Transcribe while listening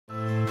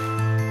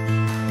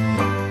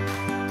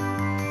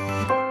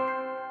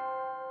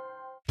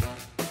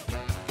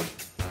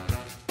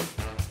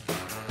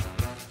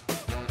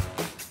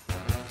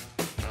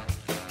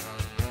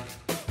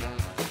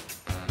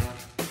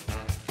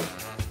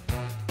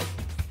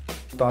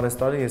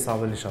տարեստարի ես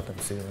ավելի շատ եմ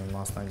սիրում իմ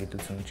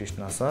մասնագիտությունը,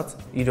 ճիշտն ասած,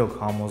 իրոք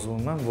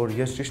համոզվում եմ, որ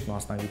ես ճիշտ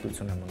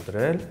մասնագիտություն եմ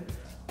ընտրել։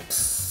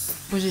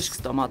 Բժիշկ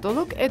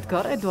ստոմատոլոգ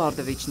Էդգար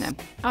Էդուարդովիչն է։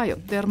 Այո,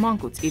 դեռ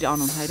մանկուց իր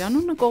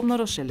անուն-հայրանունը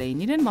կողմնորոշել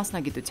էին իրեն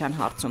մասնագիտության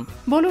հարցում։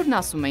 Բոլորն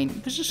ասում էին,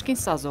 բժշկին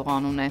սազող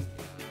անուն է։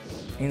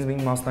 Ինձ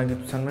իմ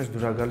մասնագիտության մեջ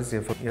դուր է գալիս,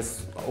 երբ որ ես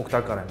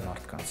օգտակար եմ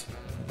մարդկանց։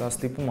 Դա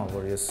ստիպում է,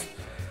 որ ես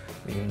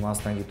իմ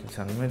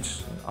մասնագիտության մեջ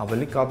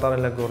ավելի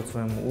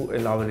կատարելագործվեմ ու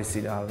էլ ավելի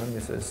սիրահարվեմ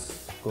ես այս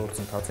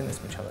գործընթացին, այս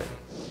միջավայրին։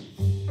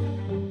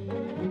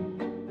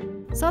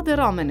 Սա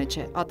դեռ ամենը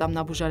չէ,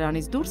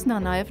 ատամնաբուժարանից դուրս նա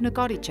նաև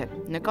նկարիչ է։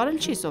 Նկարել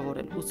չի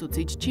սովորել,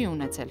 ուսուցիչ չի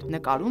ունեցել,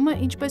 նկարում է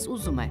ինչպես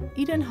ուզում է,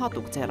 իրեն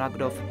հատուկ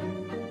ձեռագրով։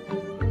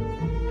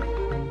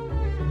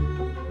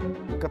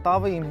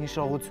 Կտավը իմ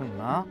հիշողությունն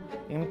է,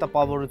 իմ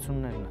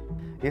տպավորություններն է։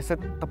 Ես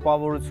այդ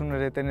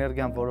տպավորությունները, այդ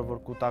էներգիան, որը որ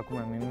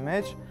կուտակում եմ իմ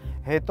մեջ,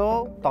 հետո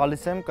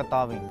տալիս եմ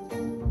կտավին։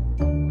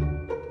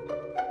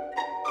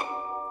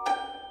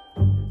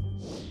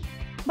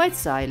 Բայց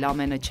սա էլ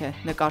ամենը չէ,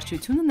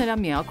 նկարչությունը նրա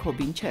միակ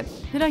հոբին չէ,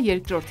 նրա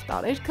երկրորդ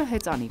տարերքը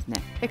հեծանիվն է,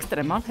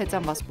 էքստրեմալ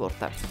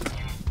հեծանվասպորտը։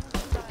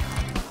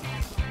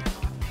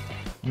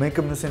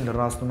 Մեկը մյուսին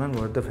լրացնում են,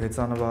 որովհետև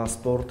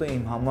հեծանվասպորտը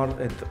իմ համար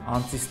այդ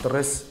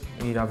անտիստրես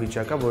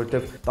իրավիճակ է,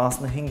 որովհետև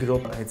 15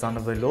 րոպե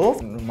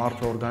հեծանվելով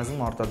մարդու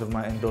օրգանիզմում արտադրվում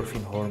է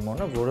էնդորֆին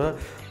հորմոնը, որը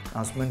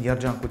ասում են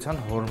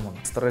երջանկության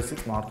հորմոն,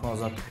 ստրեսից մարդու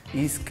ազատ,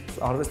 իսկ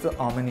արվեստը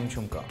ամեն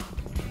ինչում կա։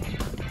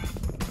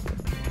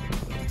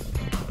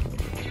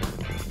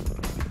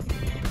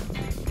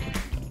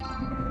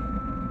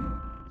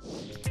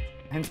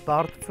 Հենց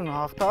բարդությունը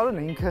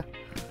հաղթարելը ինքը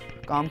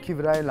կամքի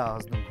վրա էլ է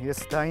ազդում։ Ես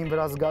դա իմ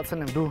վրա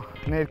զգացել եմ, դու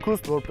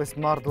ներքուստ որպես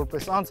մարդ,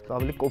 որպես անձ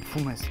ավելի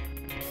կոփվում ես։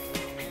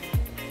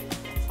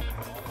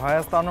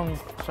 Հայաստանում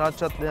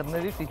շատ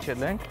լեռներից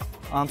իջել ենք,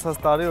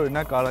 անցած տարի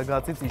օրինակ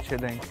Արագածից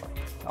իջել ենք,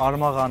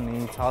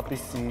 Արմաղանից,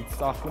 Հատիսից,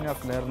 Ծաղկունյակ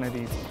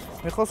լեռներից։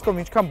 Մի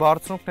խոսքով ինչքան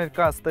բարձունքներ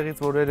կա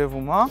այստեղից, որ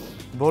երևում է,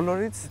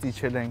 բոլորից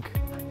իջել ենք։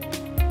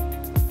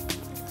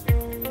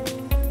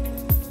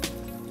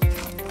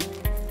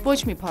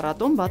 Ոչ մի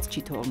փառատոն բաց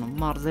չի թողնում,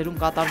 մարզերում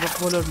կատարվող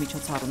բոլոր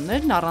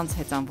միջոցառումներն առանց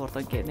հեծանվորդ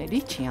ընկերների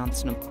չի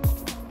անցնում։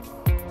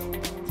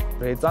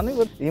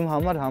 Հեծանիվը իմ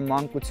համար համ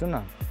մանկություն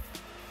է,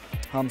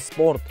 համ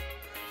սպորտ,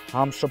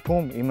 համ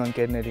շփում իմ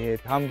ընկերների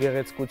հետ, համ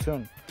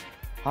գեղեցկություն,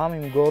 համ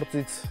իմ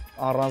գործից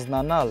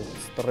առանձնանալ,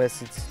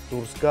 ստրեսից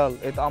դուրս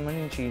գալ, այդ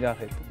ամեն ինչը իր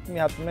հետ։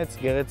 Մի հատ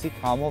մեծ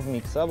գեղեցիկ համով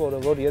միքս է,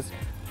 որը որ ես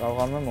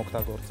կարողանում եմ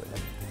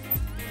օգտագործել։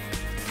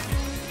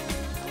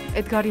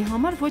 Էդգարի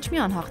համար ոչ մի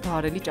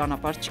անհաղթահարելի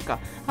ճանապարհ չկա,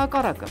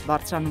 հակառակը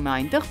բարձրանում է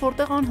այնտեղ,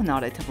 որտեղ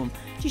անհնար է թվում։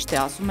 Ճիշտ է,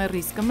 ասում է,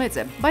 ռիսկը մեծ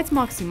է, բայց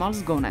մաքսիմալ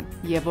զգոն է,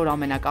 եւ որ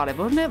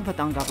ամենակարևորն է,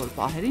 վտանգավոր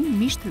պահերին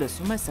միշտ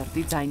լսում է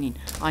սրտի ձայնին,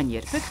 այն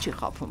երբեք չի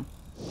խաբում։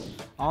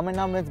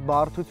 Ամենամեծ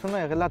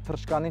բարդությունը եղել է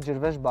թռչկանի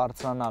ջրվեժ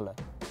բարձրանալը,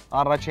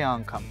 առաջի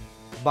անգամ։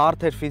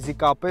 Բարդ էր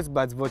ֆիզիկապես,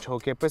 բայց ոչ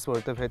հոգեպես,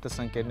 որովհետև հետս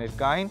ընկերներ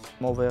կային,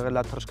 ով եղել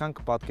է թռչկան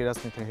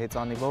կպատկերացնի, թե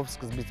հեծանիվով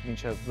սկզբից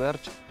մինչև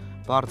վերջ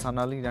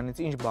բարձրանալը իրանից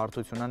ինչ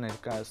բարդություն է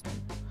ներկայացնում։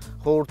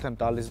 Խորհուրդ եմ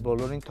տալիս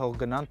բոլորին, թող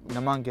գնան,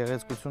 նման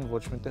գեղեցկություն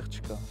ոչ միտեղ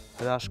չկա,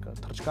 հրաշք է,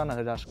 թռչկանը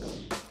հրաշք է։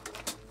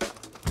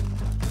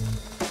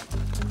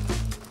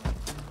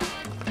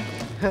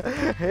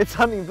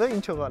 Հեծանիվը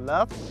ինչով է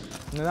լավ,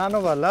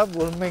 նրանով է լավ,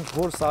 որ մենք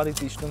որ սարից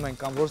իջնում ենք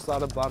կամ որ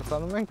սարը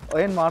բարձրանում ենք,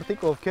 այն մարդիկ,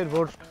 ովքեր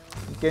որ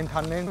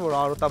կենդանիներին, որ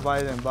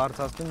արոտաբայր են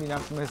բարձրացնում,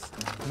 իրանք մեզ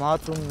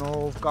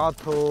մածունով,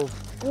 կաթով,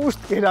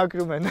 ուշտ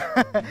կերակրում են։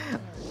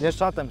 Ես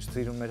շատ եմ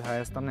սիրում մեր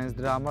Հայաստանը հենց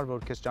դրա համար, որ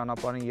քեզ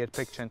ճանապարհին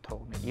երբեք չեն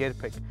թողնի,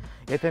 երբեք։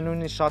 Եթե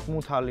նույնիսկ շատ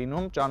մութ է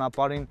լինում,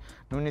 ճանապարհին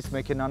նույնիսկ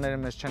մեքենաները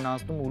մեզ չեն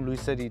անցնում ու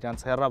լույսերը իրանց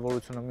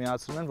հեռավորությունը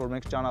միացնում են, որ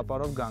մենք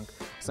ճանապարհով գանք,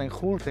 ասենք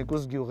խուլ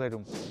թեկուզ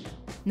գյուղերում։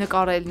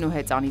 Նկարելն ու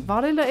հեծանիվ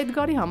վարելը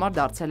Էդգարի համար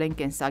դարձել են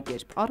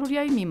կենսակերպ,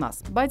 առօրյայի մի մաս,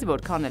 բայց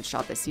որքան էլ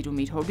շատ է սիրում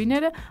իր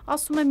հոբիները,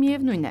 ասում է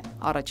միևնույն է,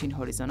 առաջին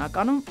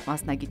հորիզոնականում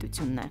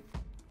մասնագիտությունն է։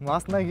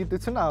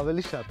 Մասնագիտությունը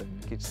ավելի շատ եմ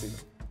քիչ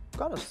սիրում։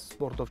 Կարող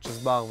սպորտով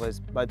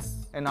չզբաղվես, բայց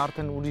այն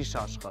արդեն ուրիշ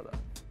աշխարհ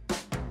է։